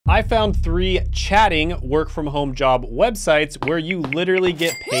I found 3 chatting work from home job websites where you literally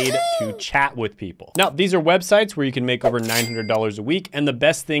get paid to chat with people. Now, these are websites where you can make over $900 a week. And the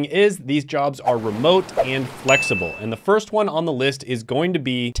best thing is these jobs are remote and flexible. And the first one on the list is going to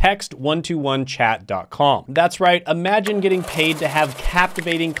be text121chat.com. That's right. Imagine getting paid to have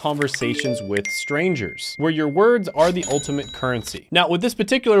captivating conversations with strangers, where your words are the ultimate currency. Now, with this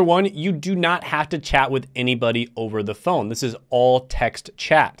particular one, you do not have to chat with anybody over the phone. This is all text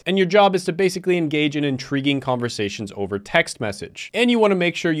chat. And your job is to basically engage in intriguing conversations over text message. And you want to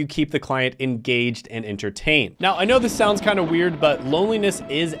make sure you keep the client engaged and entertained. Now, I know this sounds kind of weird, but loneliness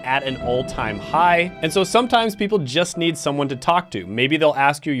is at an all-time high. And so sometimes people just need someone to talk to. Maybe they'll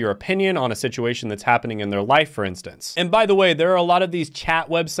ask you your opinion on a situation that's happening in their life, for instance. And by the way, there are a lot of these chat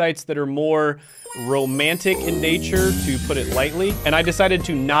websites that are more romantic in nature, to put it lightly, and I decided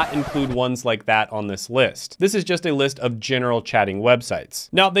to not include ones like that on this list. This is just a list of general chatting websites.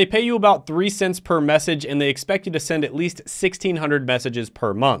 Now, they pay you about 3 cents per message, and they expect you to send at least 1,600 messages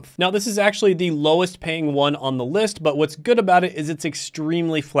per month. Now, this is actually the lowest paying one on the list, but what's good about it is it's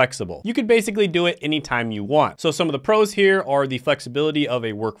extremely flexible. You could basically do it anytime you want. So some of the pros here are the flexibility of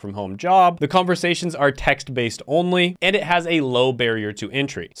a work from home job, the conversations are text-based only, and it has a low barrier to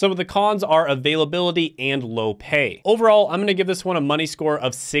entry. Some of the cons are availability and low pay. Overall, I'm gonna give this one a money score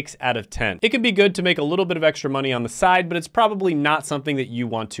of 6 out of 10. It could be good to make a little bit of extra money on the side, but it's probably not something that you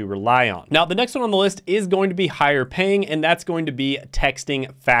want to rely on. Now, the next one on the list is going to be higher paying, and that's going to be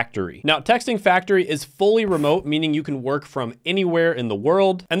Texting Factory. Now, Texting Factory is fully remote, meaning you can work from anywhere in the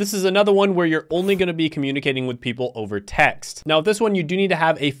world. And this is another one where you're only gonna be communicating with people over text. Now, with this one, you do need to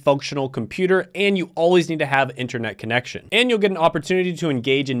have a functional computer, and you always need to have internet connection. And you'll get an opportunity to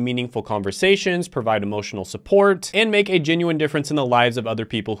engage in meaningful conversations, provide emotional support, and make a genuine difference in the lives of other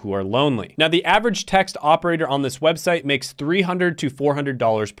people who are lonely. Now, the average text operator on this website makes $300 to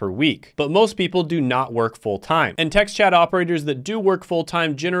 $400 per week, but most people do not work full time. And text chat operators that do work full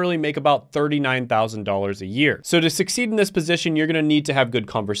time generally make about $39,000 a year. So to succeed in this position, you're gonna need to have good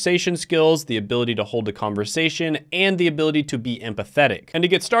conversation skills, the ability to hold a conversation, and the ability to be empathetic. And to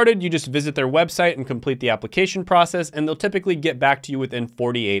get started, you just visit their website and complete the application process, and they'll typically get back to you within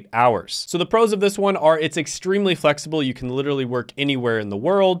 48 hours. So the pros of this one are it's extremely flexible. You can literally work anywhere in the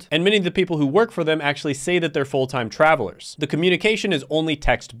world. And many of the people who work for them actually say that they're full-time travelers. The communication is only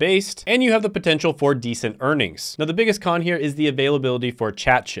text-based, and you have the potential for decent earnings. Now, the biggest con here is the availability for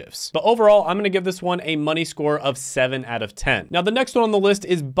chat shifts. But overall, I'm gonna give this one a money score of 7 out of 10. Now, the next one on the list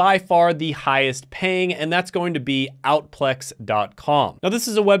is by far the highest paying, and that's going to be Outplex.com. Now, this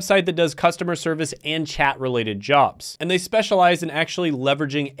is a website that does customer service and chat-related jobs, and they specialize in actually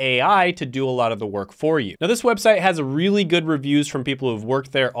leveraging AI to do a lot of the work for you. Now, this website has really good reviews from people who've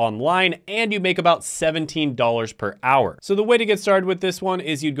worked there online, and you make about $17 per hour. So the way to get started with this one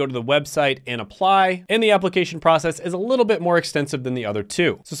is you'd go to the website and apply, and the application process is a little bit more extensive than the other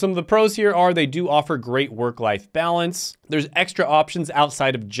two. So some of the pros here are they do offer great work-life balance. There's extra options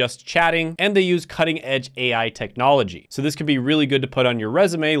outside of just chatting, and they use cutting-edge AI technology. So this can be really good to put on your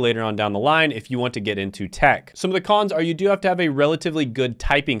resume later on down the line if you want to get into tech. Some of the cons are you do have to have a relatively good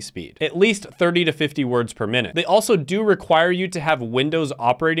typing speed, at least 30 to 50 words per minute. They also do require you to have Windows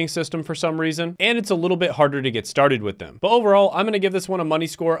operating system for some reason, and it's a little bit harder to get started with them. But overall, I'm gonna give this one a money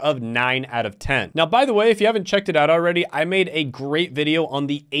score of 9 out of 10. Now, by the way, if you haven't checked it out already, I made a great video on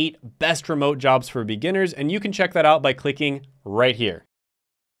the 8 best remote jobs for beginners, and you can check that out by clicking right here.